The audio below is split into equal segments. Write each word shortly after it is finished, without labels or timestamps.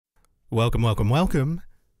Welcome, welcome, welcome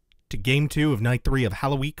to Game 2 of Night 3 of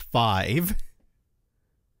Halloweek 5.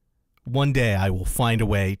 One day I will find a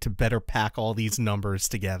way to better pack all these numbers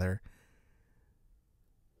together.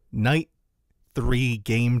 Night 3,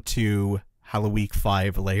 Game 2, Halloweek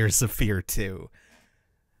 5, Layers of Fear 2.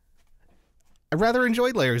 I rather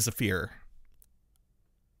enjoyed Layers of Fear.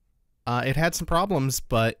 It had some problems,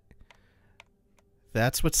 but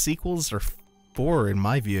that's what sequels are for, in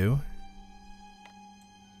my view.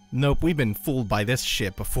 Nope, we've been fooled by this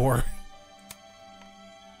shit before.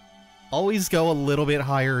 Always go a little bit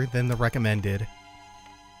higher than the recommended.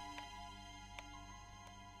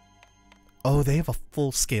 Oh, they have a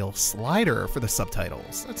full-scale slider for the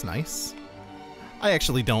subtitles. That's nice. I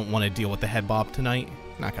actually don't want to deal with the head bob tonight,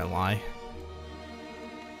 not gonna lie.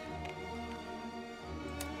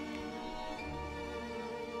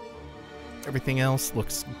 Everything else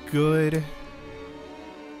looks good.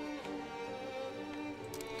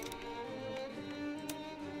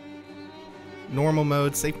 Normal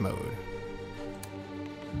mode, safe mode.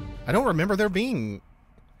 I don't remember there being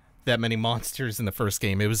that many monsters in the first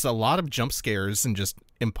game. It was a lot of jump scares and just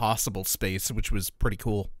impossible space, which was pretty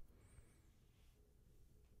cool.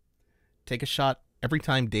 Take a shot every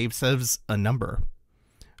time Dave says a number.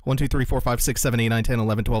 1, 2, 3, 4, 5, 6, 7, 8, 9, 10,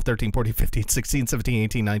 11, 12, 13, 14, 15, 16, 17,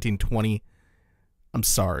 18, 19, 20. I'm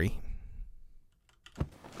sorry.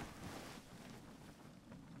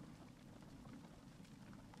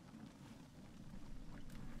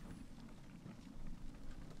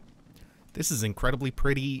 This is incredibly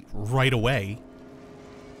pretty right away.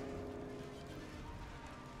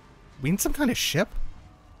 We in some kind of ship?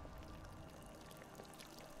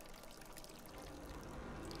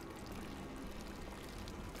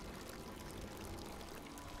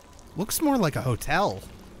 Looks more like a hotel.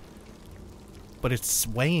 But it's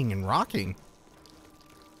swaying and rocking.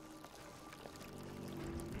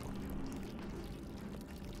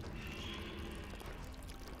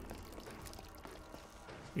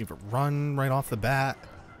 We have a run right off the bat.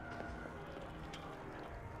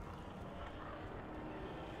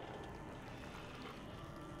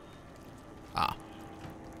 Ah.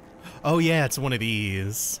 Oh yeah, it's one of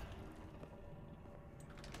these.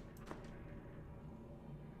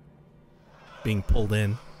 Being pulled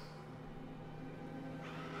in.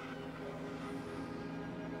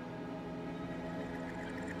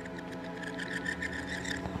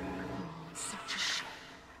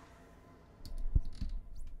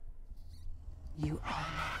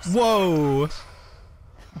 Whoa!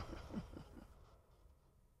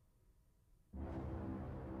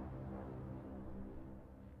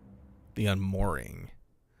 The unmooring.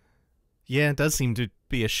 Yeah, it does seem to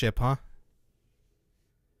be a ship, huh?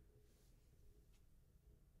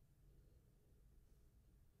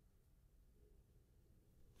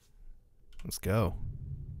 Let's go.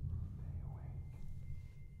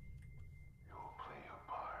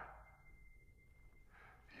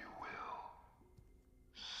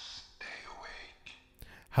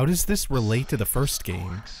 How does this relate to the first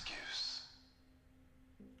game?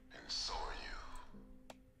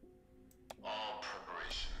 All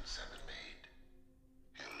preparations have been made.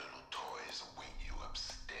 Your little toys await you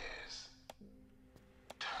upstairs.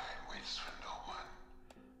 Time waits for no one.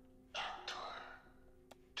 Actor,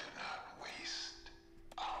 do not waste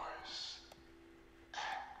hours.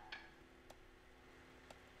 Act.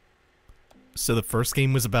 So the first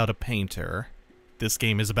game was about a painter. This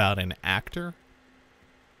game is about an actor?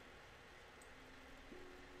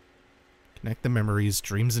 Connect the memories,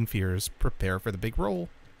 dreams, and fears. Prepare for the big roll.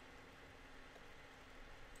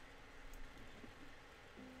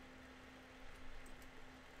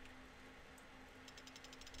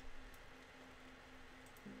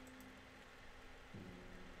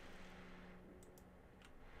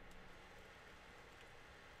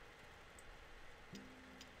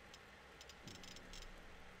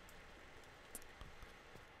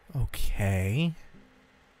 Okay.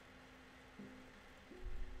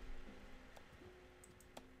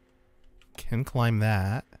 Can climb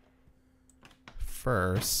that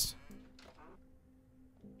first.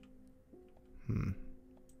 I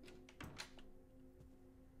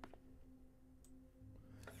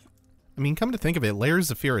mean, come to think of it,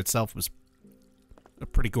 Layers of Fear itself was a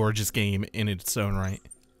pretty gorgeous game in its own right.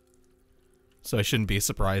 So I shouldn't be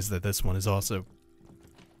surprised that this one is also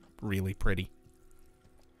really pretty.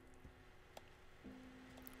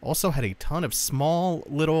 Also had a ton of small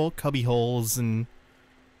little cubby holes and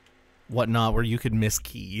whatnot where you could miss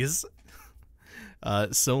keys.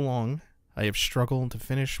 So long, I have struggled to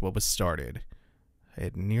finish what was started. I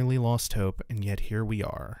had nearly lost hope, and yet here we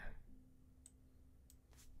are.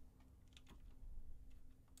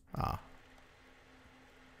 Ah.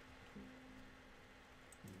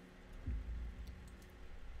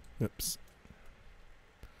 Oops.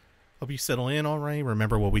 Hope you settle in all right.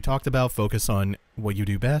 Remember what we talked about. Focus on what you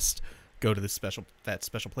do best. Go to that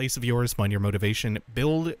special place of yours. Find your motivation.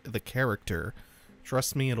 Build the character.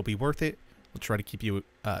 Trust me, it'll be worth it. We'll try to keep you,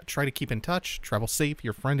 try to keep in touch. Travel safe.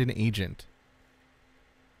 Your friend and agent.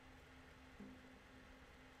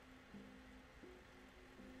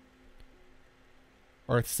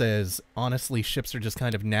 Arth says, honestly, ships are just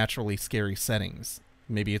kind of naturally scary settings.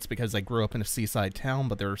 Maybe it's because I grew up in a seaside town,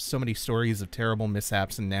 but there are so many stories of terrible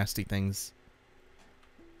mishaps and nasty things.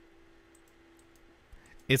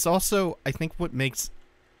 It's also, I think, what makes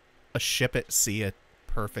a ship at sea a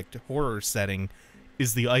perfect horror setting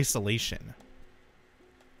is the isolation.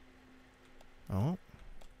 Oh.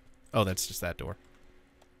 Oh, that's just that door.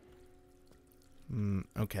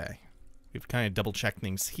 Okay. We've kind of double-checked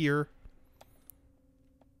things here.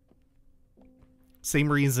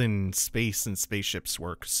 Same reason space and spaceships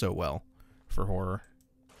work so well for horror.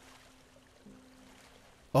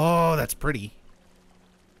 Oh, that's pretty.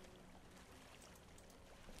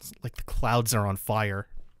 It's like the clouds are on fire.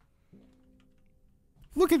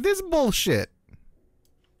 Look at this bullshit.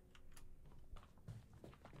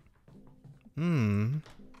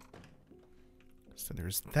 So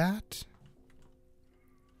there's that.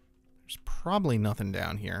 There's probably nothing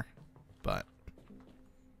down here, but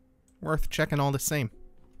worth checking all the same.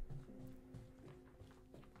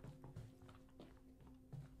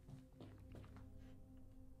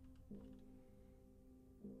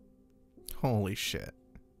 Holy shit.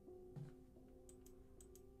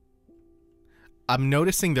 I'm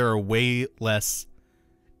noticing there are way less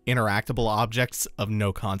interactable objects of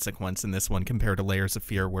no consequence in this one compared to Layers of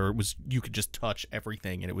Fear, where it was you could just touch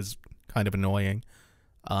everything and it was kind of annoying.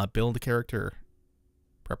 Build a character.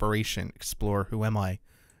 Preparation. Explore. Who am I?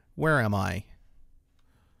 Where am I?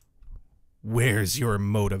 Where's your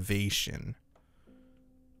motivation?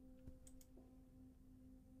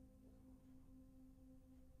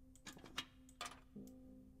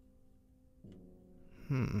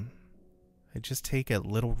 I just take a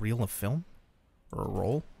little reel of film? Or a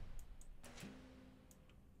roll?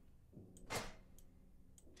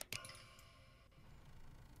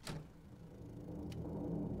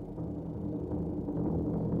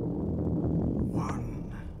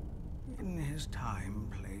 One, in his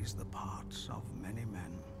time, plays the parts of many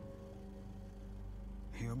men.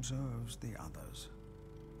 He observes the others,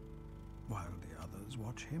 while the others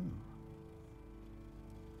watch him.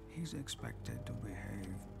 He's expected to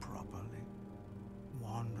behave properly,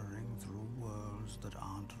 wandering through worlds that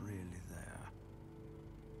aren't really there.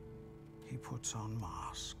 He puts on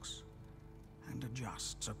masks and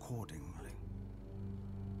adjusts accordingly.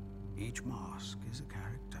 Each mask is a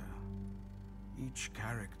character. Each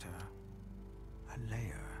character, a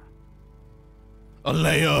layer. A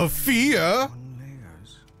layer of fear? On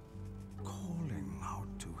layers, calling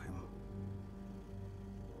out to him.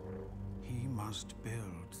 He must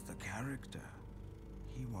build the character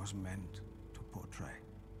he was meant to portray,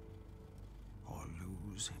 or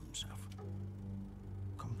lose himself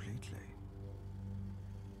completely.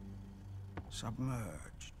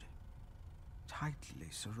 Submerged, tightly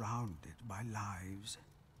surrounded by lives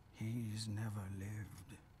he's never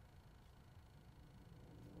lived.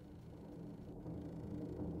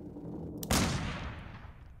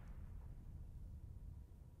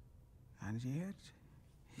 And yet,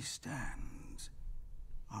 he stands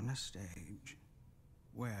on a stage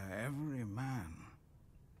where every man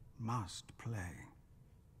must play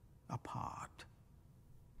a part.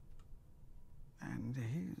 And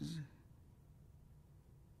his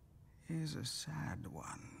is a sad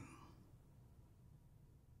one.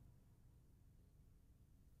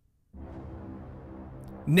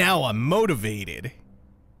 Now I'm motivated.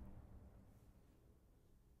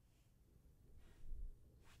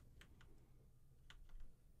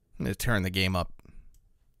 I'm gonna turn the game up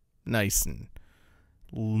nice and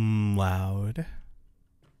loud.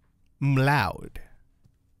 Loud.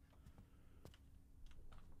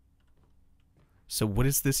 So what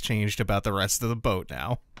has this changed about the rest of the boat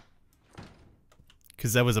now?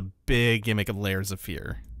 Because that was a big gimmick of Layers of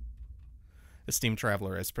Fear. Esteemed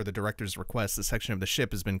traveler, as per the director's request, this section of the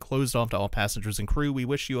ship has been closed off to all passengers and crew. We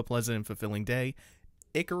wish you a pleasant and fulfilling day.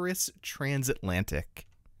 Icarus Transatlantic.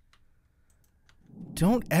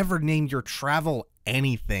 Don't ever name your travel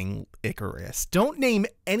anything, Icarus. Don't name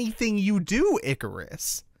anything you do,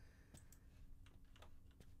 Icarus.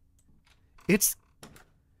 It's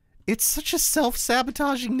such a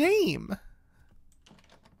self-sabotaging name.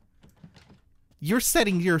 You're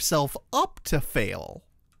setting yourself up to fail.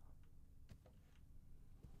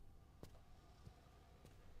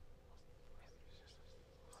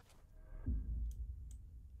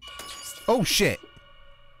 Oh, shit.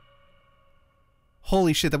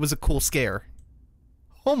 Holy shit, that was a cool scare.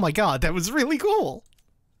 Oh my god, that was really cool.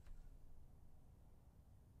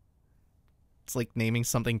 It's like naming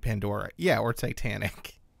something Pandora. Yeah, or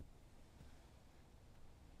Titanic.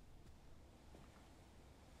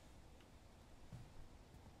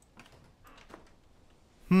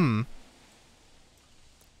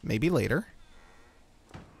 Maybe later.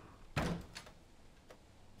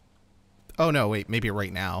 Oh no, wait, maybe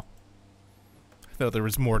right now. I thought there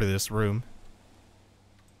was more to this room.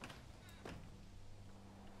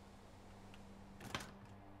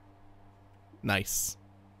 Nice.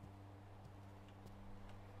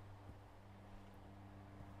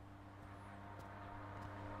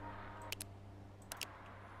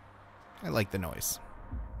 I like the noise.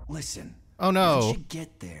 Listen. Oh no. Once you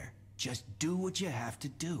get there, just do what you have to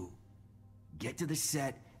do. Get to the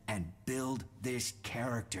set and build this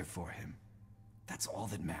character for him. That's all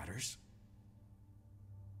that matters.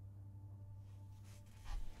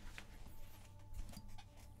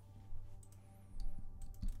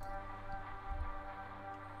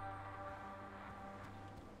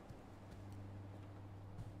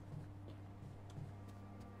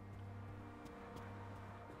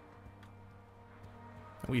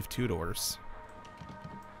 We have 2 doors.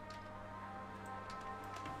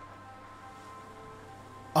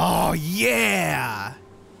 Oh, yeah!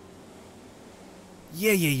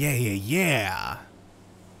 Yeah.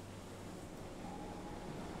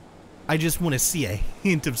 I just want to see a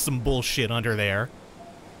hint of some bullshit under there.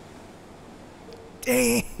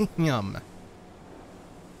 Damn!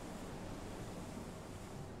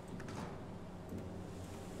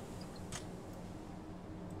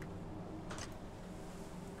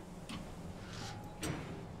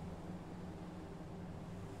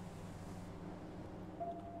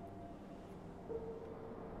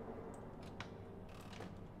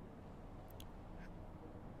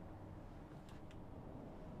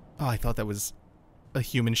 Oh, I thought that was a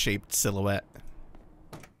human-shaped silhouette.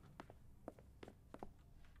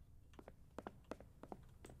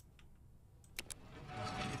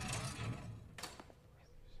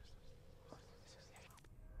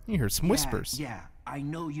 You hear some whispers. Yeah, I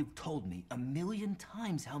know you've told me 1,000,000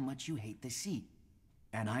 times how much you hate the seat.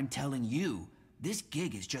 And I'm telling you, this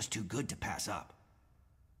gig is just too good to pass up.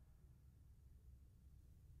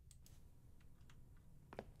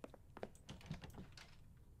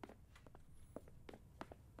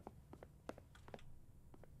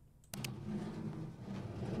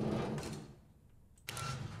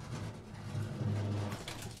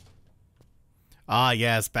 Ah,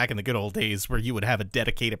 yes, back in the good old days where you would have a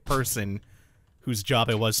dedicated person whose job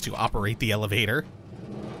it was to operate the elevator.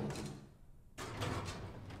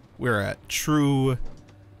 We are a true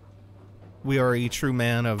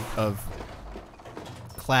man of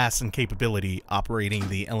class and capability operating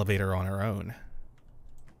the elevator on our own.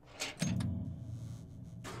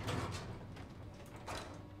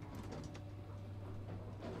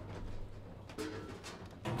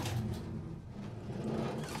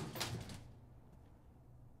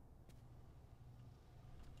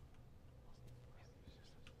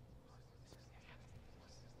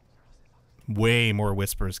 Way more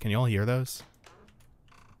whispers. Can you all hear those?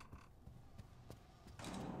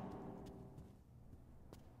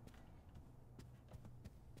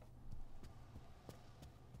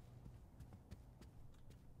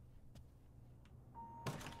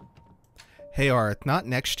 Hey, Arth, not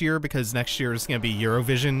next year because next year is going to be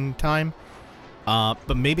Eurovision time.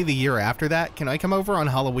 But maybe the year after that. Can I come over on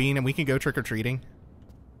Halloween and we can go trick-or-treating?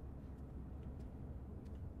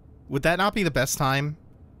 Would that not be the best time?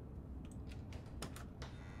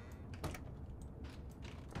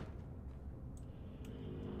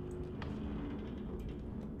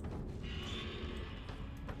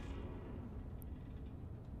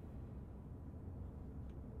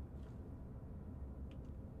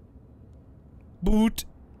 Boot.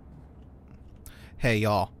 Hey,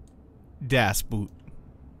 y'all. Das Boot.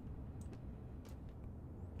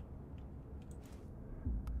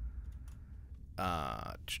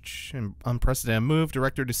 Unprecedented move.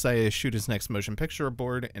 Director decided to shoot his next motion picture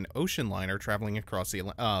aboard an ocean liner traveling across the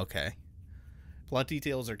Atlantic. Oh, okay. Plot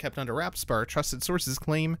details are kept under wraps, but our trusted sources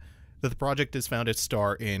claim that the project has found its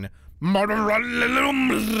star in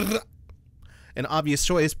an obvious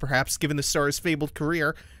choice, perhaps, given the star's fabled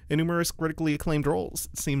career and numerous critically acclaimed roles.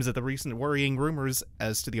 It seems that the recent worrying rumors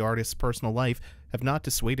as to the artist's personal life have not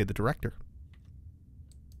dissuaded the director.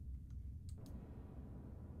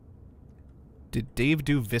 Did Dave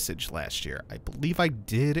do Visage last year? I believe I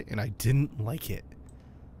did, and I didn't like it.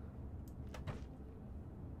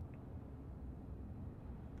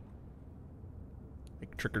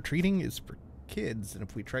 Like, Trick-or-treating is for kids, and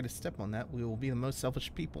if we try to step on that, we will be the most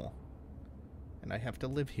selfish people. And I have to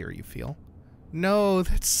live here, you feel? No,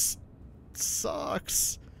 that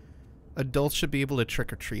sucks. Adults should be able to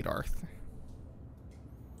trick-or-treat, Arth.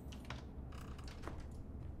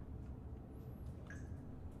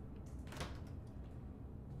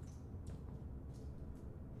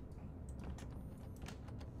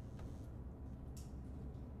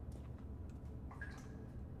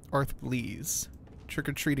 Arth, please.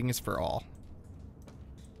 Trick-or-treating is for all.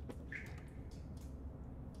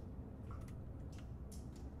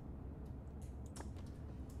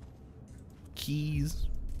 Keys.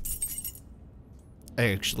 I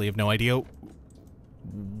actually have no idea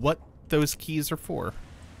what those keys are for.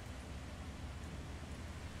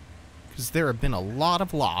 Because there have been a lot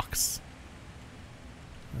of locks.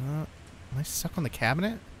 Am I stuck on the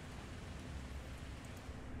cabinet?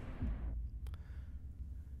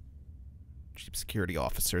 Chief Security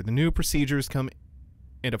Officer. The new procedures come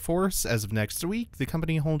into force as of next week. The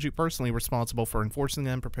company holds you personally responsible for enforcing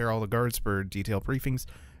them. Prepare all the guards for detailed briefings.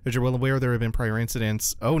 As you're well aware, there have been prior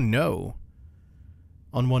incidents. Oh no.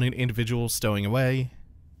 Unwanted individuals stowing away.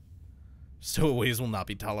 Stowaways will not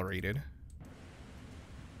be tolerated.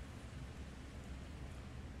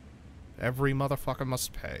 Every motherfucker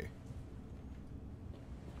must pay.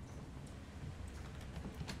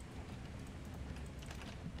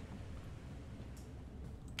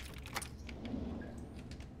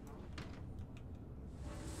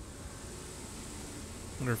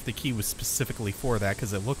 I wonder if the key was specifically for that,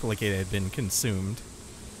 because it looked like it had been consumed.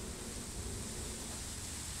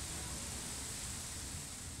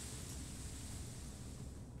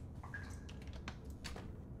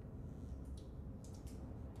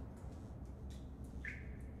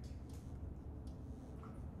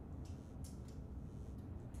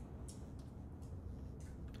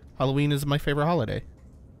 Halloween is my favorite holiday.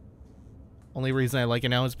 Only reason I like it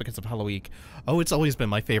now is because of Halloweek. Oh, it's always been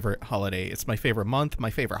my favorite holiday. It's my favorite month, my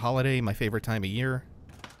favorite holiday, my favorite time of year.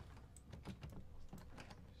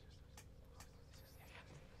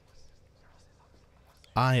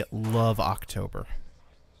 I love October.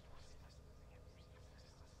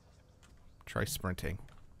 Try sprinting.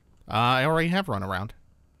 I already have run around.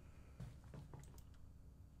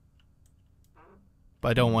 But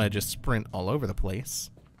I don't want to just sprint all over the place,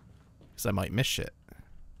 because I might miss shit.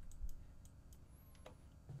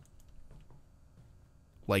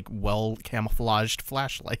 Like well camouflaged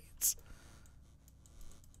flashlights.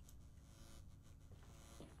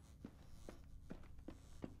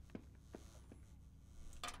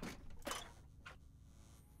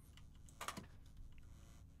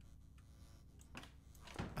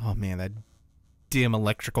 Oh man, that dim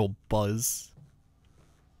electrical buzz.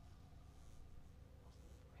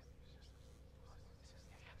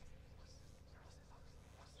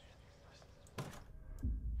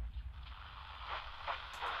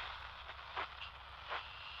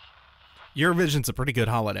 Eurovision's a pretty good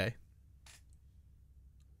holiday.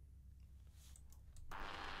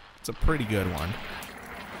 It's a pretty good one.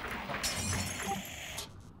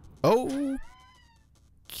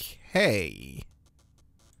 Okay.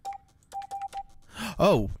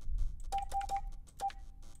 Oh.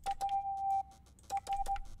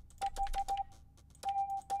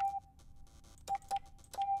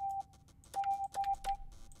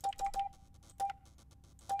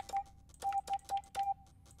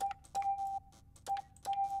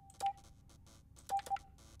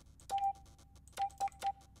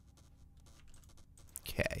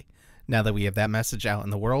 Okay. Now that we have that message out in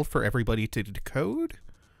the world for everybody to decode,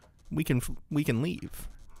 we can leave.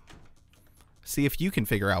 See if you can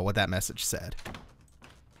figure out what that message said.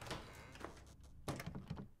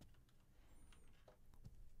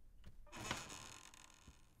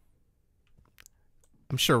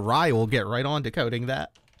 I'm sure Rye will get right on decoding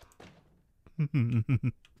that.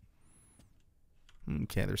 Okay,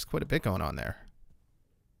 there's quite a bit going on there.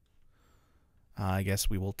 I guess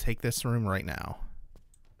we will take this room right now.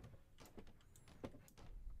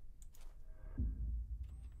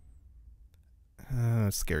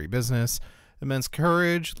 Scary business. Immense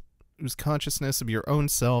courage. Lose consciousness of your own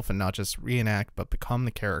self and not just reenact, but become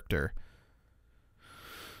the character.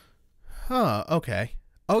 Huh, okay.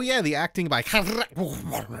 Oh yeah, the acting by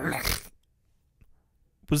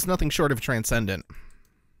was nothing short of transcendent.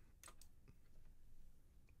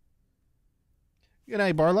 Good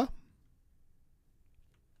night, Barla.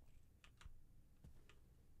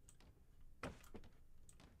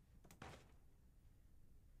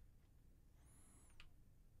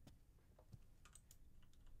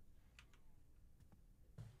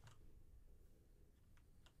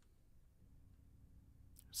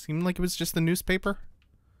 Seemed like it was just the newspaper.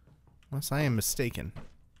 Unless I am mistaken.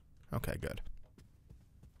 Okay, good.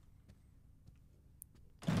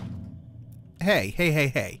 Hey, hey, hey,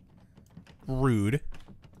 hey. Rude.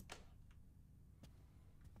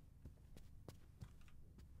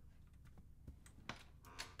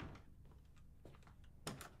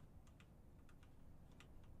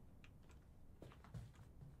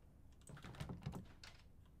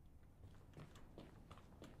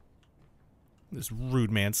 This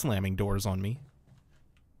rude man slamming doors on me.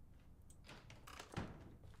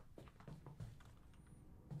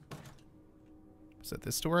 Is that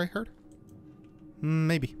this door I heard?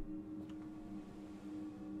 Maybe.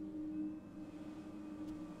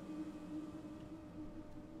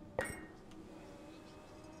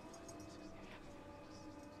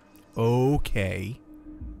 Okay.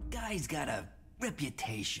 Guy's got a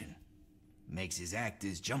reputation. Makes his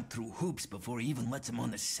actors jump through hoops before he even lets them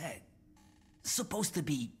on the set. Supposed to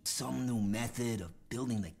be some new method of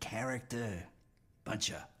building the character.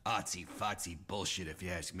 Bunch of artsy-fartsy bullshit if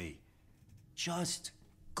you ask me. Just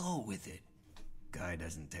go with it. Guy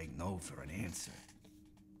doesn't take no for an answer.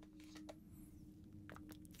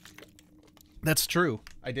 That's true.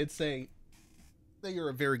 I did say that you're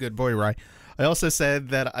a very good boy, Rye. I also said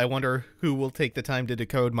that I wonder who will take the time to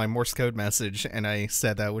decode my Morse code message, and I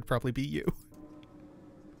said that would probably be you.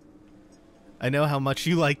 I know how much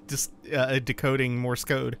you like decoding Morse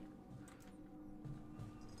code.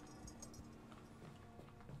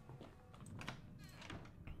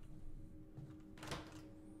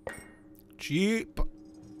 Jeepers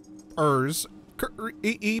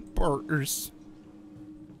creepers.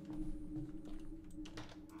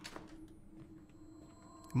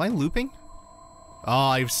 Am I looping? Oh,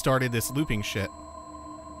 I've started this looping shit.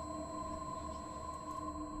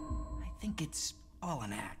 I think it's all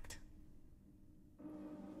an act.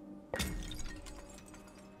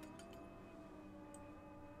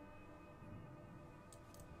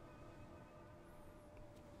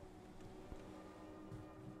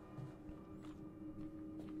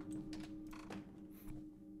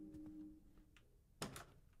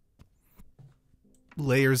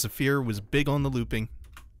 Layers of Fear was big on the looping.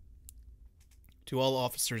 To all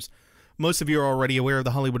officers, most of you are already aware of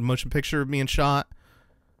the Hollywood motion picture being shot.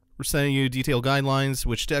 We're sending you detailed guidelines,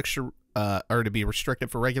 which texture are to be restricted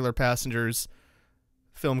for regular passengers.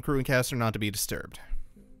 Film crew and cast are not to be disturbed.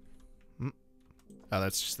 Oh,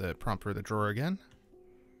 that's just the prompt for the drawer again.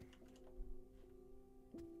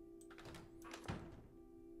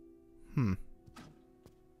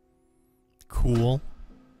 Cool.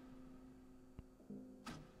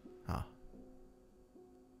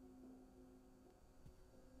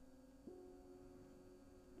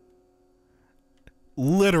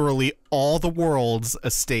 Literally all the world's a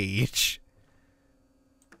stage.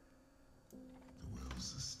 The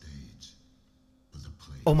world's a stage with a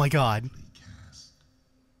play. Oh my god. Cast.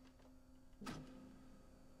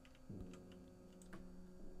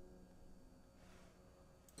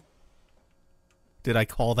 Did I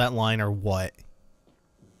call that line or what?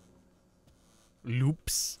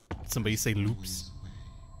 Loops. Somebody say loops.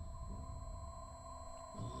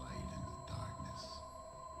 The light in the darkness.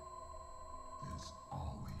 There's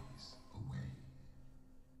always a way.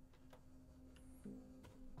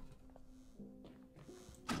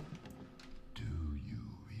 Do you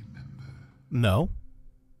remember? No.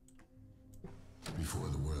 Before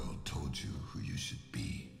the world told you who you should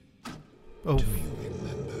be, Oh. do you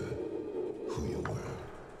remember who you were?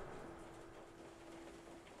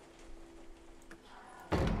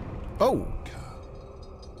 Oh. Come.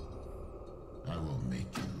 I will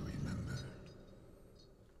make you remember.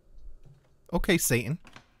 Okay, Satan.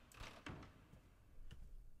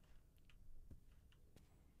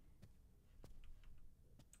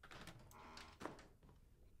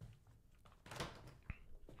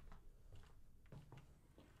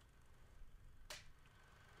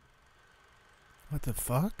 What the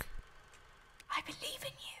fuck? I believe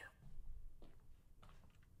in you.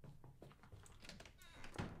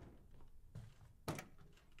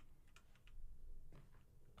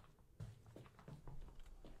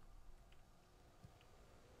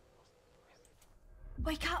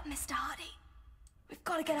 Wake up, Mr. Hardy. We've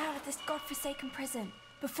got to get out of this godforsaken prison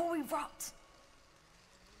before we rot.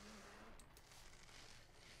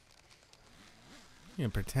 You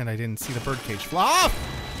can pretend I didn't see the birdcage fly off.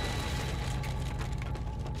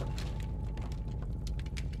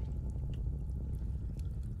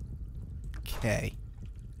 Okay.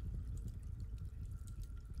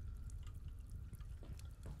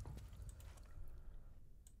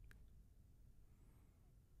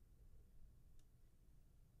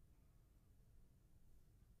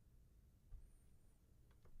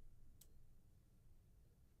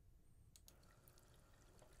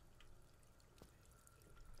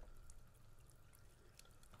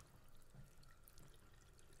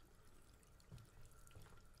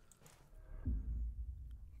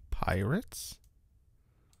 pirates.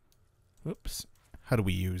 Oops. How do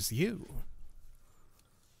we use you?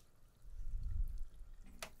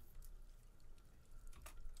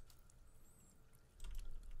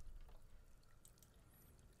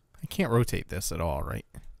 I can't rotate this at all, right?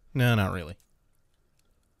 No, not really.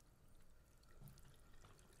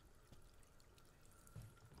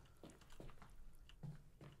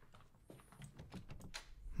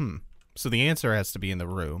 So the answer has to be in the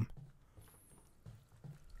room.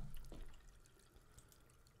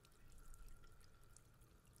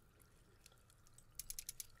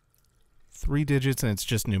 Three digits and it's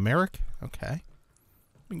just numeric? Okay.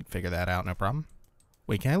 We can figure that out, no problem.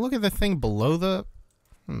 Wait, can I look at the thing below the...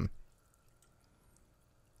 Is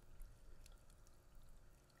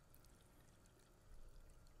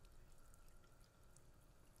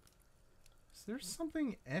there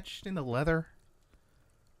something etched in the leather?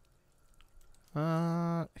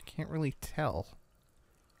 I can't really tell.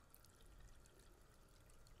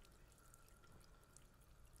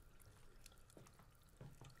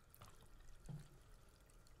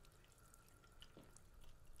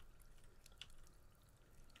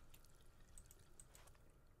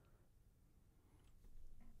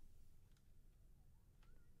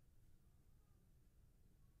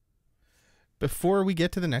 Before we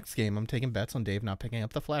get to the next game, I'm taking bets on Dave not picking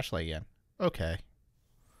up the flashlight again. Okay.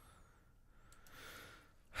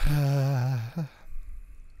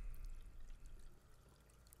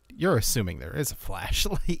 You're assuming there is a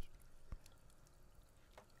flashlight.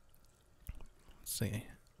 Let's see.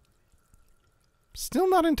 Still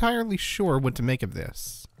not entirely sure what to make of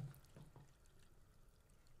this.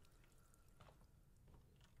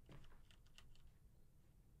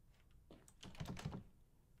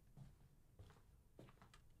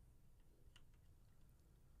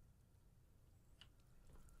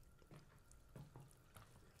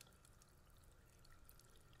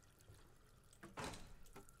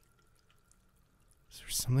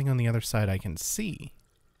 Something on the other side I can see.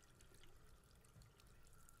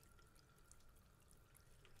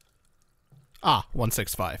 Ah,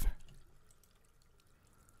 165.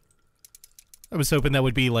 I was hoping that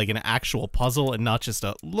would be like an actual puzzle and not just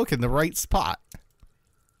a look in the right spot.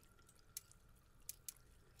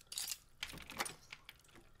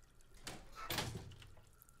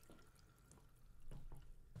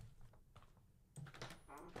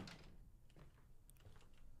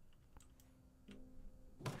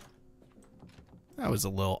 That was a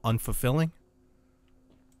little unfulfilling.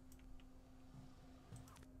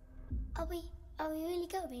 Are we really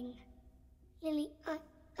going? Lily,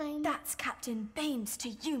 I'm... That's Captain Baines to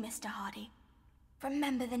you, Mr. Hardy.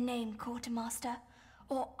 Remember the name, Quartermaster,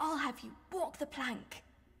 or I'll have you walk the plank.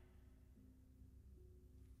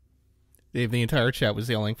 Dave, the entire chat was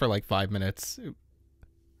yelling for like 5 minutes.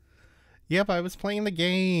 Yep, I was playing the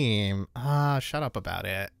game. Ah, shut up about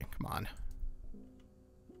it. Come on.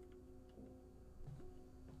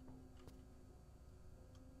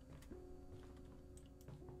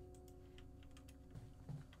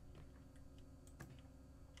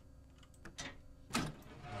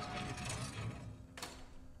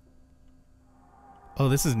 Oh,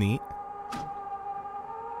 this is neat.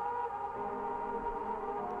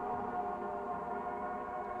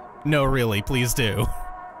 No, really, please do.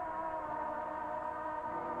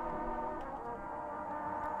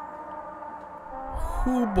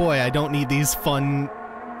 Oh boy, I don't need these fun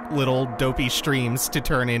little dopey streams to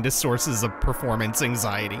turn into sources of performance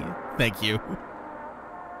anxiety. Thank you.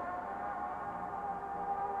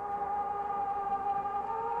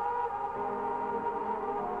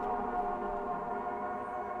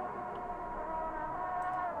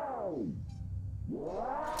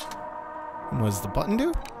 What does the button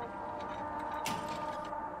do?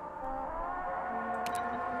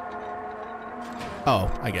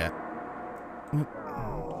 Oh, I get it.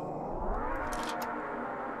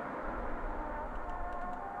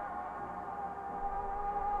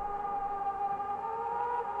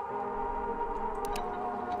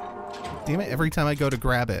 Damn it, every time I go to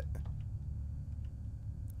grab it,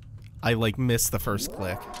 I like miss the first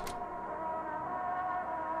click.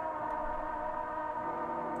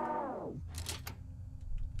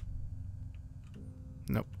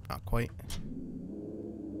 Nope, not quite.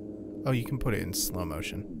 Oh, you can put it in slow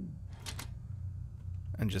motion.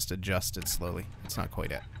 And just adjust it slowly. It's not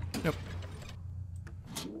quite it. Nope.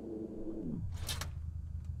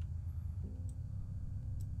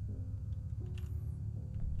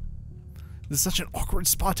 This is such an awkward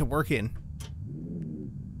spot to work in.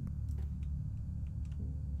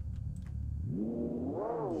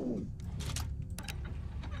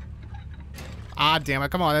 Ah, damn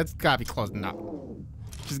it. Come on. That's gotta be close enough.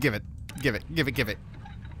 Just give it. Give it. Give it. Give it.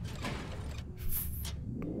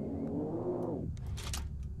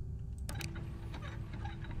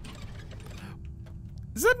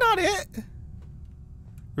 Is that not it?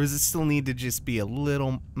 Or does it still need to just be a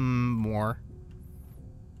little more?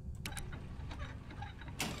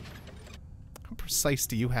 How precise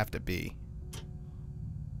do you have to be?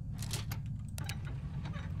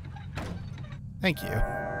 Thank you.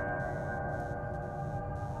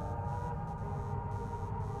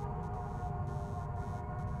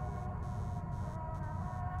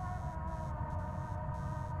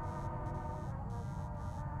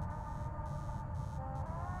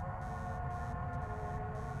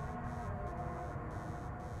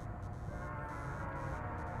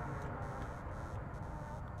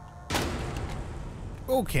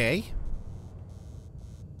 Okay.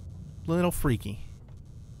 Little freaky.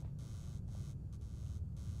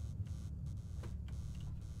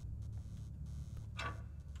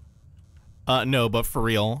 No, but for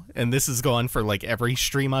real, and this has gone for like every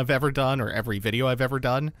stream I've ever done or every video I've ever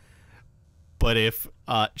done, but if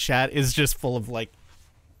chat is just full of like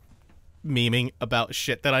memeing about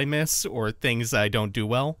shit that I miss or things I don't do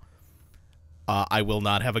well, I will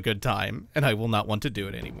not have a good time, and I will not want to do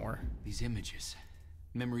it anymore. These images,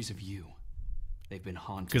 memories of you, they've been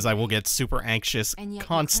haunting because I will get super anxious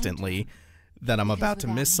constantly that I'm about to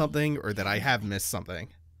miss something or that I have missed something.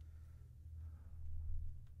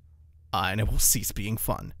 And it will cease being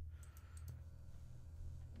fun.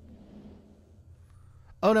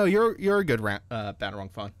 Oh no, you're a good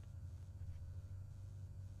Batarang fan.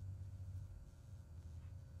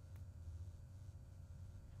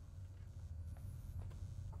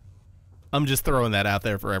 I'm just throwing that out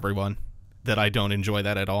there for everyone, that I don't enjoy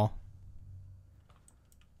that at all.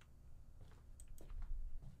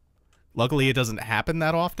 Luckily, it doesn't happen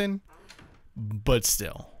that often, but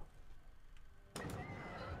still.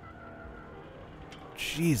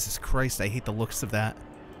 Jesus Christ, I hate the looks of that.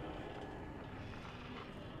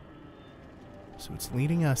 So it's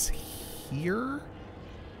leading us here?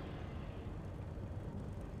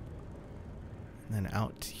 And then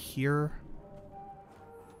out here?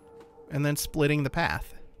 And then splitting the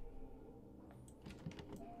path.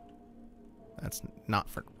 That's not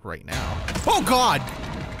for right now. Oh God!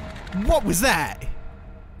 What was that?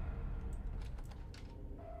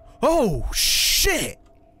 Oh shit!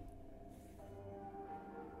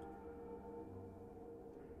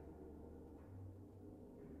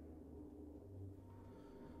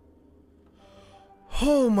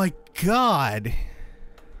 Oh my God.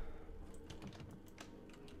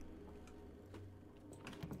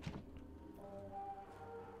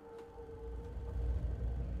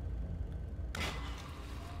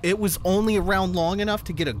 It was only around long enough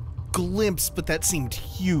to get a glimpse, but that seemed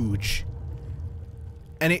huge.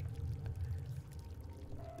 And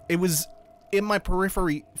it was in my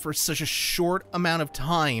periphery for such a short amount of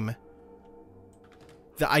time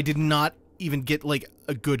that I did not even get like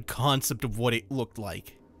a good concept of what it looked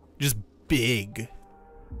like. Just big.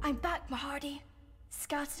 I'm back, Mahardy.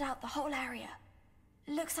 Scouted out the whole area.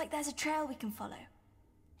 Looks like there's a trail we can follow.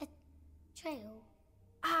 A trail?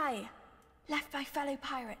 Aye. Left by fellow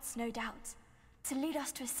pirates, no doubt. To lead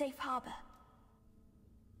us to a safe harbor.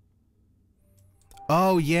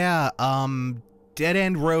 Oh yeah, Dead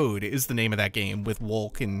End Road is the name of that game with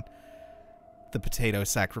Wolk and the potato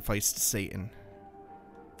sacrificed to Satan.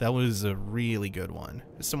 That was a really good one.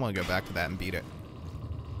 I still want to go back to that and beat it.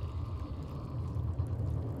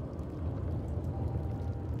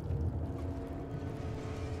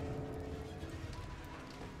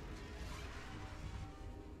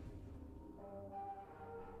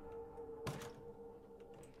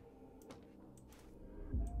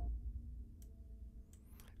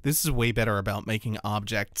 This is way better about making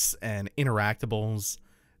objects and interactables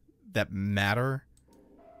that matter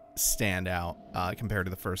stand out compared to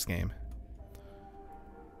the first game.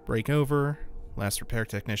 Break over. Last repair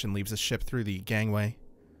technician leaves a ship through the gangway.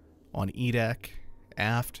 On E-deck,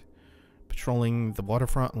 aft. Patrolling the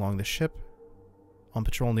waterfront along the ship. On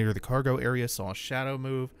patrol near the cargo area, saw a shadow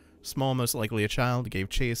move. Small, most likely a child. Gave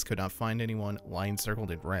chase, could not find anyone. Line circled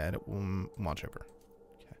in red. Watch over.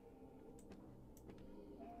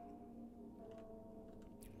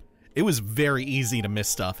 It was very easy to miss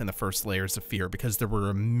stuff in the first Layers of Fear because there were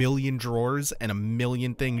a million drawers and a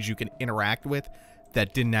million things you can interact with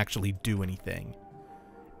that didn't actually do anything.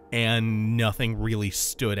 And nothing really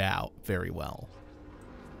stood out very well.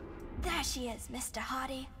 There she is, Mr.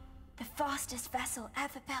 Hardy. The fastest vessel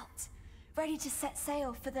ever built. Ready to set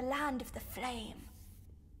sail for the land of the flame.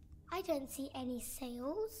 I don't see any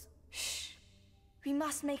sails. Shh. We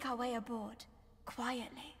must make our way aboard.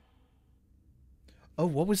 Quietly. Oh,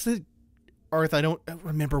 what was the... Arth, I don't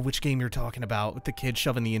remember which game you're talking about, with the kid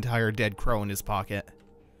shoving the entire dead crow in his pocket.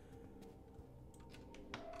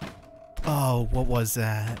 Oh, what was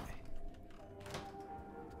that?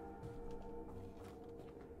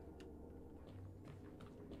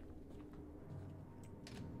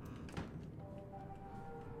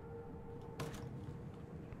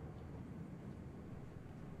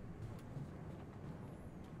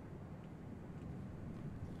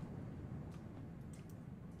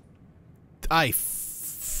 I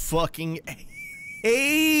fucking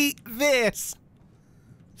hate this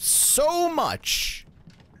so much.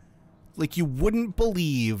 Like you wouldn't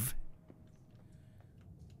believe.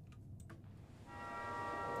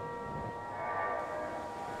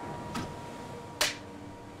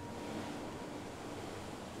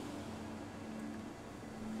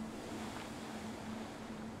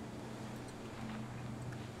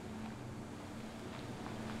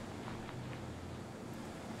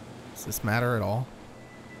 Does this matter at all?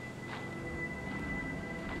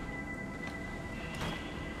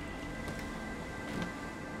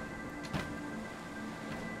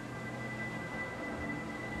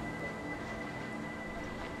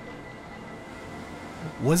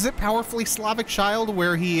 Was it Powerfully Slavic Child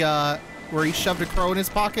where he shoved a crow in his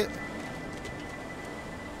pocket?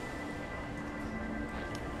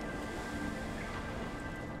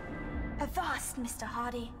 Avast, Mr.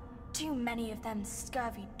 Hardy. Too many of them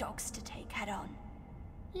scurvy dogs to take head on.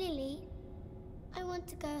 Lily, I want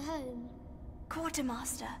to go home.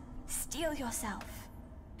 Quartermaster, steel yourself.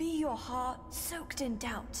 Be your heart soaked in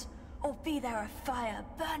doubt, or be there a fire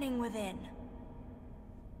burning within.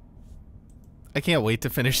 I can't wait to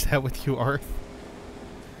finish that with you, Arth.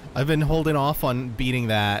 I've been holding off on beating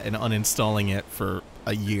that and uninstalling it for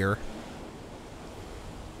a year.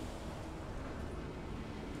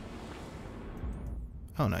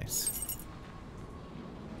 Oh, nice.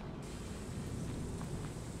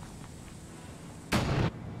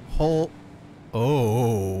 Oh.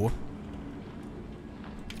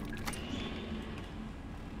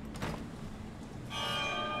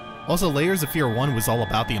 Also, Layers of Fear 1 was all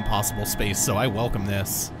about the impossible space, so I welcome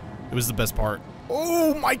this. It was the best part.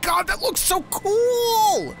 Oh my god, that looks so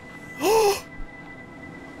cool!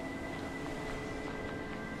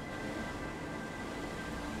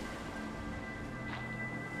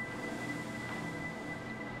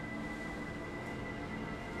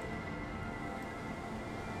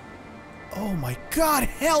 Oh my god,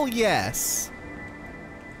 hell yes!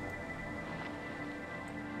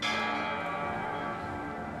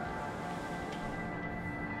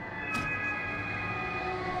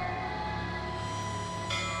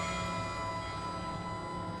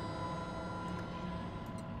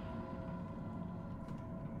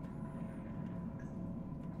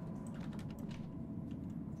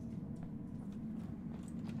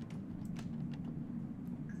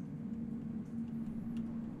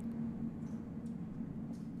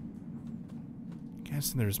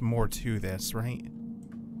 Guessing there's more to this, right?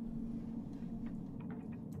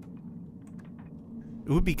 It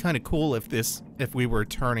would be kind of cool if we were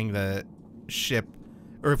turning the ship,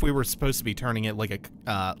 or if we were supposed to be turning it like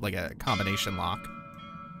a combination lock.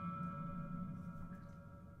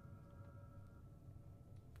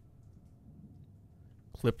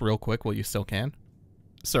 Clip real quick while you still can.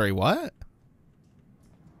 Sorry, what?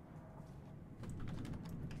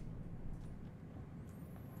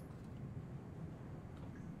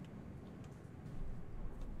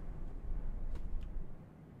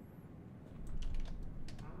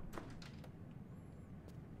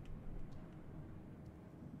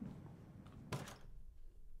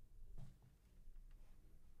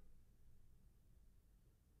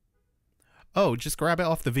 Oh, just grab it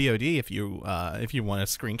off the VOD if you want a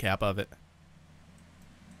screen cap of it.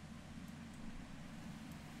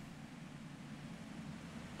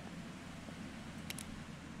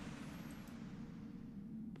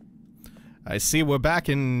 I see we're back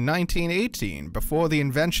in 1918, before the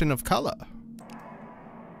invention of color.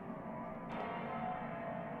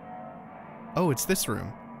 Oh, it's this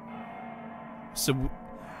room. So,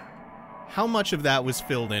 how much of that was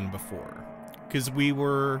filled in before? Because we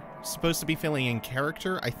were supposed to be filling in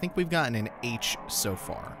character. I think we've gotten an H so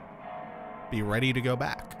far. Be ready to go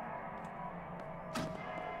back.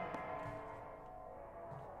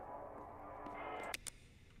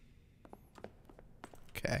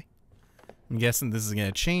 Okay. I'm guessing this is going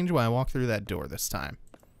to change when I walk through that door this time.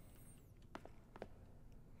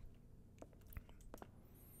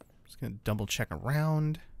 Just going to double check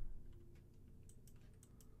around.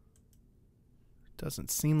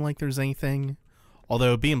 Doesn't seem like there's anything.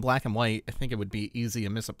 Although, being black and white, I think it would be easy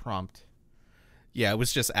to miss a prompt. Yeah, it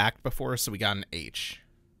was just act before, so we got an H.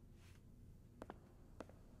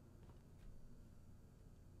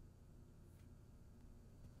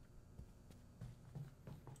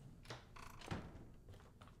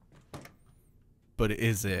 But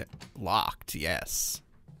is it locked? Yes.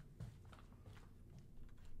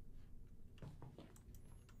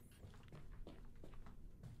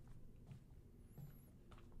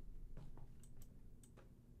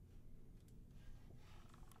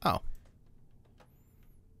 Oh.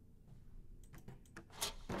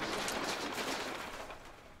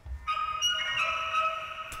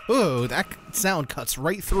 Ooh, that sound cuts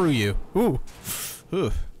right through you. Ooh.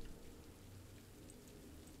 Ooh.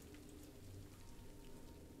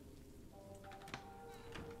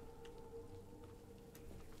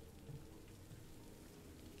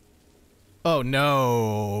 Oh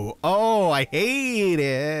no. Oh, I hate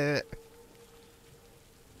it.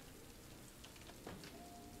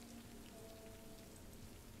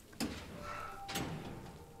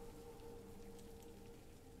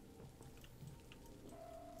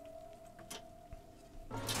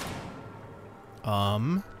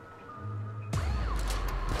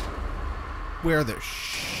 Where the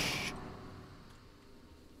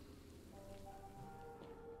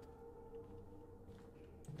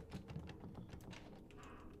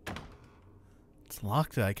It's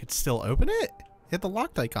locked. I could still open it? Hit the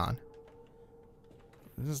locked icon.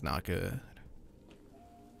 This is not good.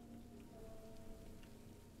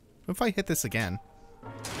 What if I hit this again?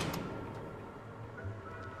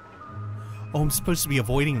 Oh, I'm supposed to be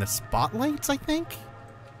avoiding the spotlights, I think?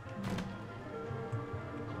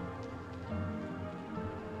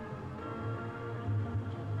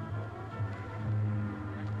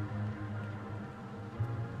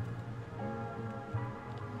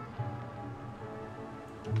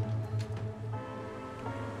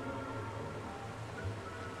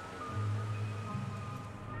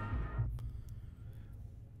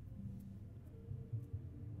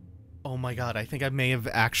 Oh my god, I think I may have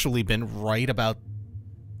actually been right about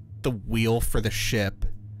the wheel for the ship.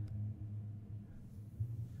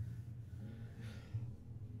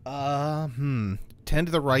 10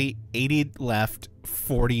 to the right, 80 left,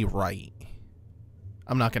 40 right.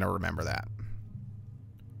 I'm not going to remember that.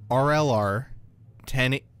 RLR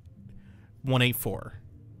 184.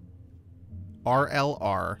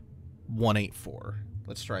 RLR 184.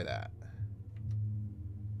 Let's try that.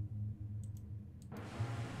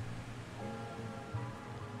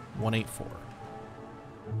 Oh,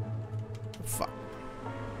 fuck.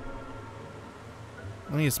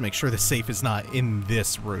 Let me just make sure the safe is not in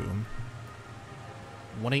this room.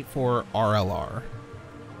 184 RLR.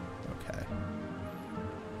 Okay.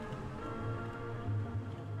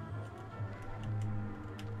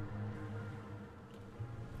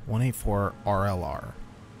 RLR.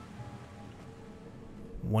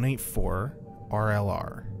 184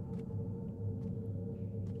 RLR.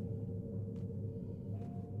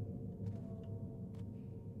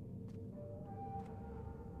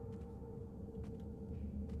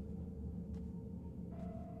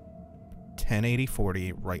 Ten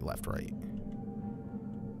 80-40, right, left, right.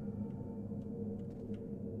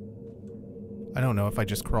 I don't know if I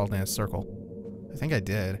just crawled in a circle. I think I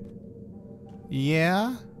did.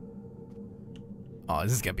 Yeah? Oh,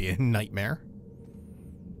 this is gonna be a nightmare.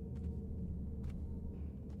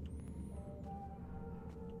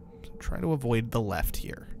 So try to avoid the left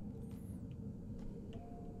here.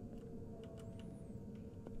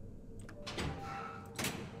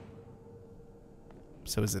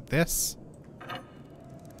 So is it this?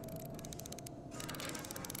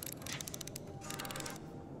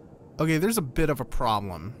 Okay, there's a bit of a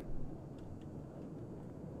problem.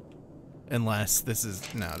 Unless this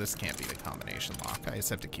is... No, this can't be the combination lock. I just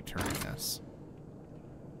have to keep turning this.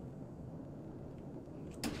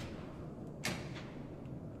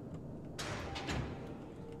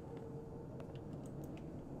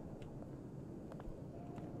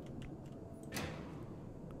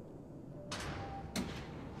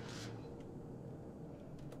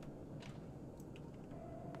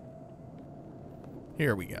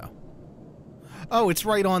 Here we go. Oh, it's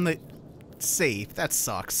right on the safe. That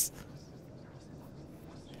sucks.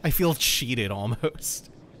 I feel cheated almost.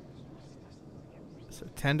 So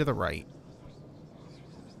 10 to the right.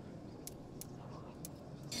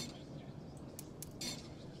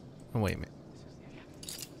 Oh, wait a minute.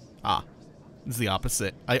 Ah, this is the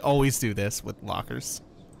opposite. I always do this with lockers.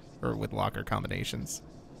 Or with locker combinations.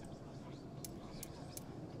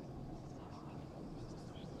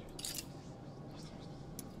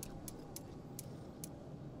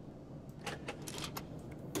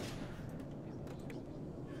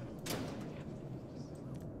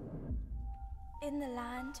 In the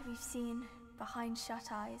land we've seen behind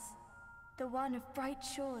shut eyes, the one of bright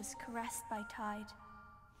shores caressed by tide,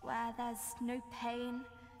 where there's no pain,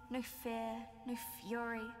 no fear, no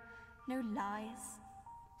fury, no lies.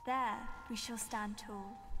 There we shall stand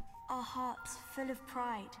tall, our hearts full of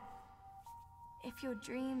pride. If your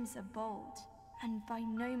dreams are bold and by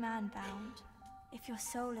no man bound, if your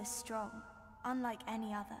soul is strong, unlike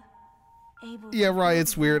any other, able Yeah, to right,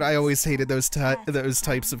 it's build weird. I walls, always hated those dare to those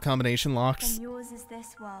types of combination locks. then yours is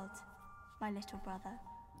this world, my little brother.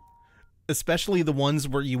 Especially the ones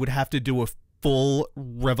where you would have to do a full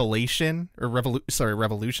revelation, or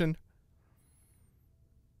revolution.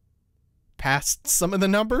 Past some of the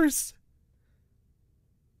numbers?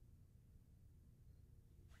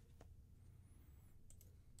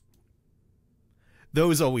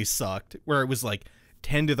 Those always sucked, where it was like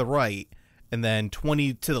 10 to the right, and then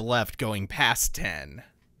 20 to the left going past 10.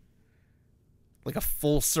 Like a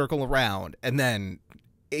full circle around, and then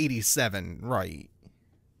 87 right.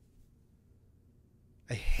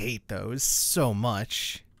 I hate those so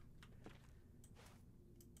much.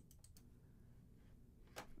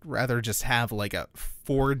 Rather just have like a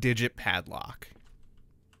 4-digit padlock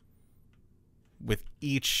with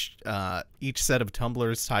each set of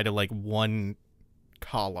tumblers tied to like one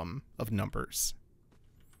column of numbers.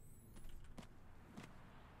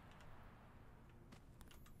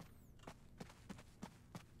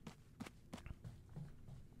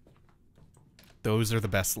 Those are the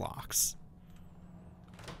best locks.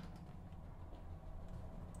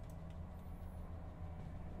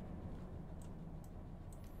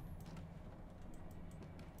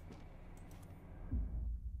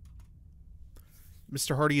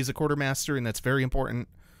 Mr. Hardy is a quartermaster, and that's a very important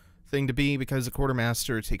thing to be, because a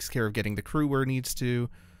quartermaster takes care of getting the crew where it needs to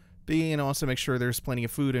be, and also make sure there's plenty of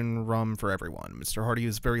food and rum for everyone. Mr. Hardy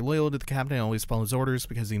is very loyal to the captain and always follows orders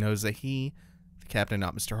because he knows that he, the captain,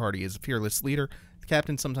 not Mr. Hardy, is a fearless leader. The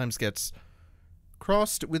captain sometimes gets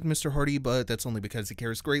crossed with Mr. Hardy, but that's only because he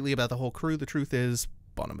cares greatly about the whole crew. The truth is,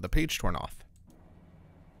 bottom of the page torn off.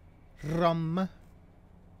 Rum.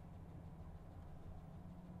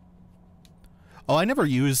 Oh, I never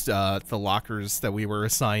used the lockers that we were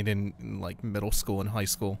assigned in like middle school and high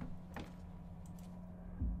school.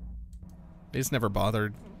 They just never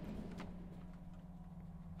bothered.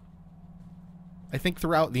 I think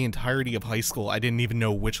throughout the entirety of high school, I didn't even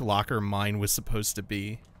know which locker mine was supposed to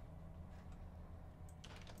be.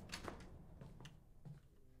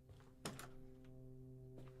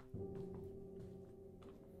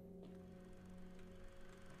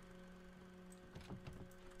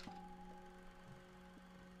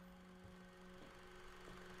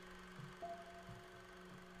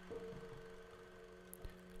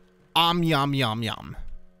 Yum, yum, yum.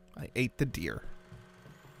 I ate the deer.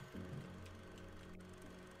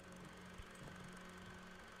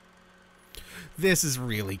 This is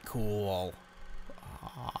really cool.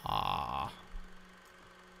 Ah.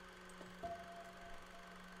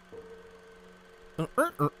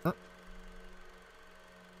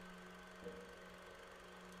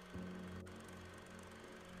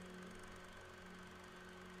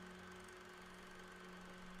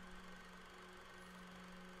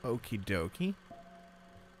 Okie dokie.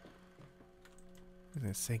 I was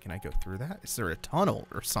gonna say, can I go through that? Is there a tunnel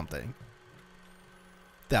or something?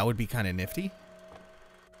 That would be kind of nifty.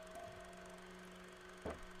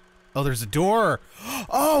 Oh, there's a door.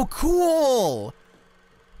 Oh, cool.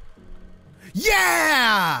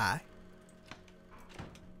 Yeah!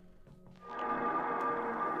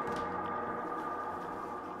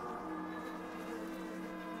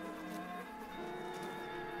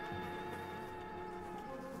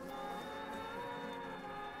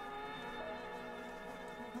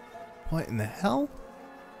 What in the hell?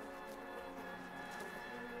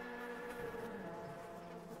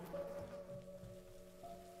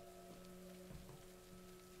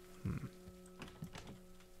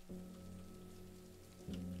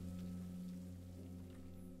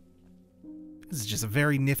 This is just a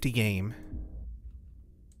very nifty game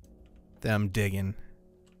that I'm digging.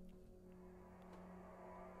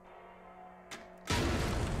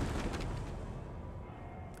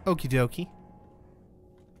 Okie dokie.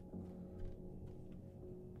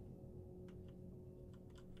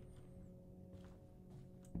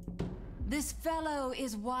 This fellow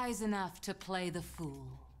is wise enough to play the fool.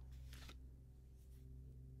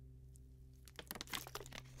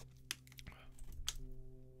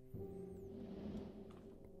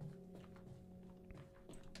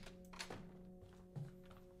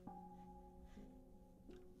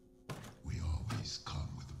 We always come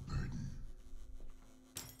with a burden.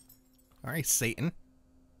 All right, Satan.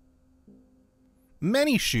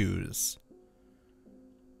 Many shoes.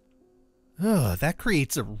 Ugh, that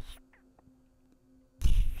creates a...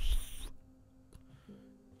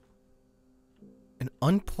 an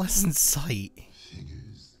unpleasant sight.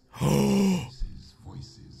 Figures,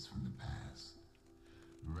 voices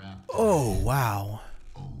Oh, wow.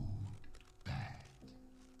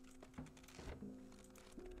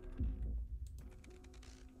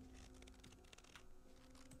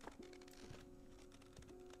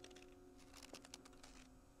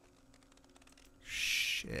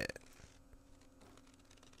 Shit.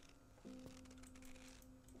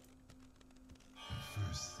 The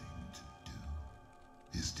first thing to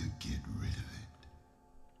do is to get rid of it.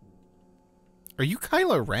 Are you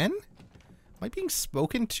Kylo Ren? Am I being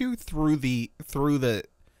spoken to through the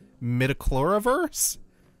midichloriverse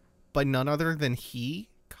by none other than he,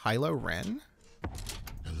 Kylo Ren?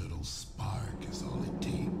 A little spark is all it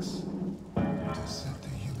takes to set the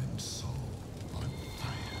human soul on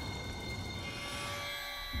fire.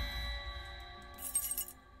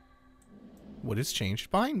 What has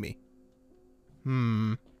changed behind me?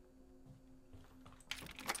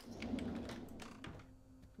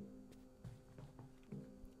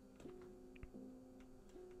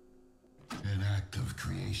 An act of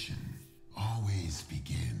creation always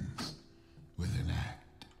begins with an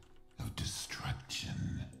act of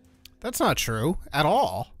destruction. That's not true at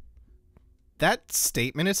all. That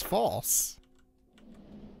statement is false.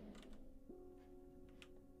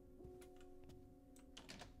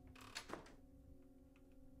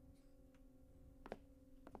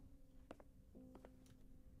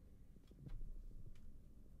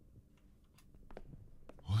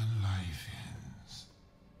 One life ends,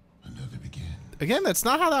 another begins. Again, that's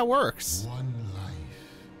not how that works. One life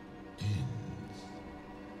ends.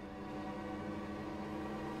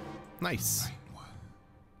 Nice. Right one.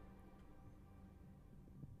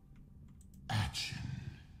 Action.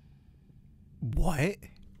 What?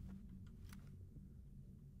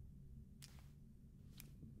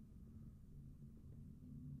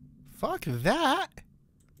 Fuck that.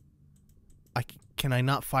 Can I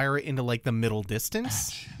not fire it into, like, the middle distance?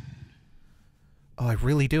 Action. Oh, I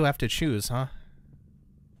really do have to choose, huh?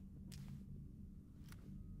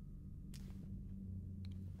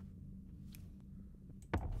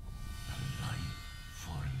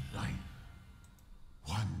 For life.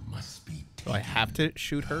 One must be Do I have to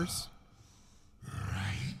shoot hers?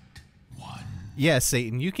 right one. Yeah,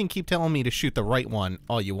 Satan, you can keep telling me to shoot the right one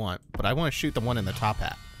all you want, but I want to shoot the one in the top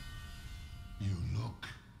hat. You look,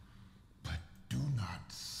 but do not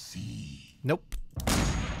see. Nope.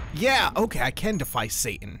 Yeah, okay, I can defy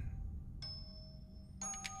Satan.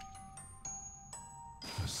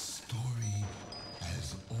 A story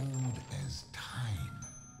as old as time.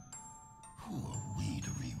 Who are we to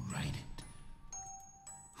rewrite it?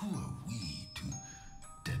 Who are we to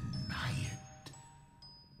deny it?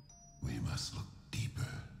 We must look deeper.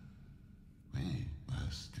 We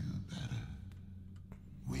must do better.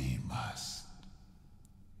 We must.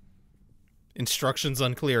 Instructions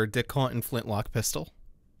unclear. Dakota and flintlock pistol.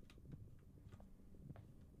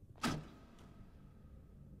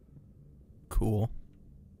 Cool.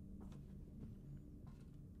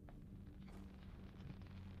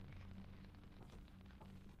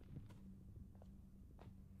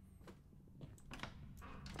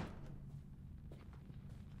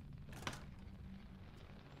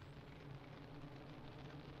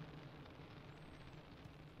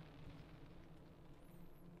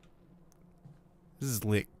 This is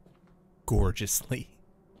lit gorgeously.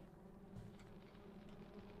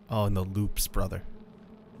 Oh, and the loops, brother.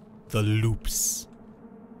 The loops.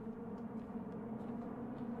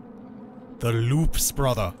 The loops,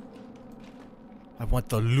 brother. I want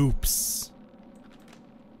the loops.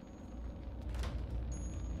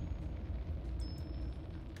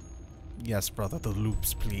 Yes, brother, the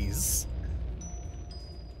loops, please.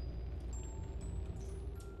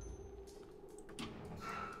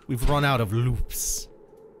 We've run out of loops.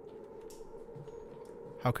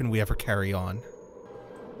 How can we ever carry on?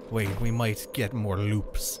 Wait, we might get more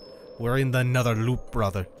loops. We're in another loop,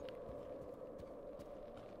 brother.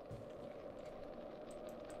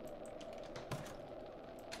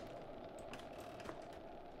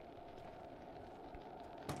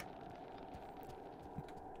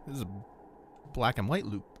 This is a black and white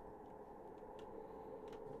loop.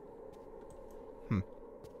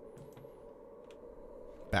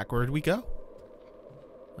 Backward we go.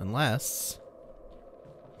 Unless...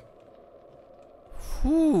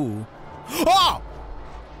 Whew. Oh!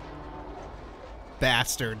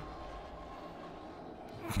 Bastard.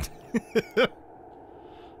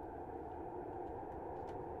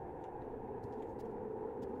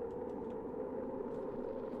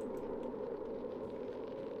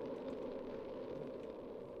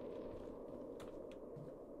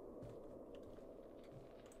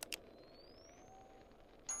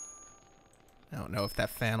 I don't know if that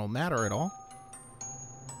fan will matter at all.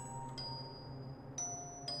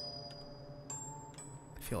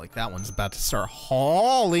 feel like that one's about to start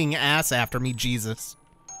hauling ass after me, Jesus.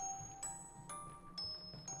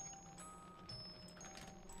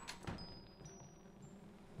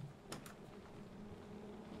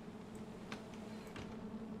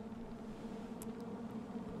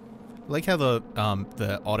 I like how the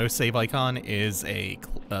autosave icon is a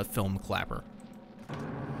film clapper.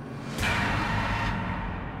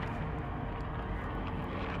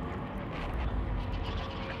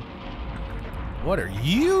 What are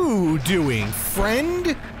you doing,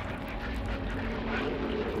 friend?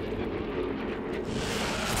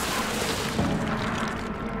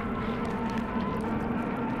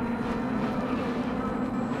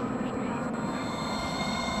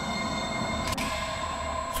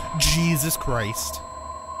 Jesus Christ.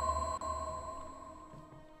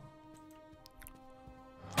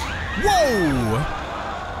 Whoa!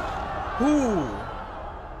 Ooh.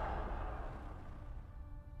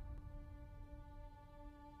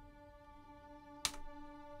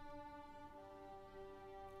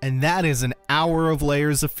 And that is an hour of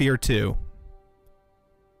Layers of Fear 2.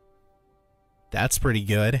 That's pretty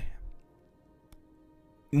good.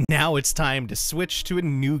 Now it's time to switch to a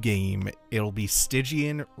new game. It'll be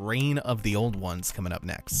Stygian Reign of the Old Ones coming up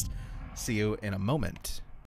next. See you in a moment.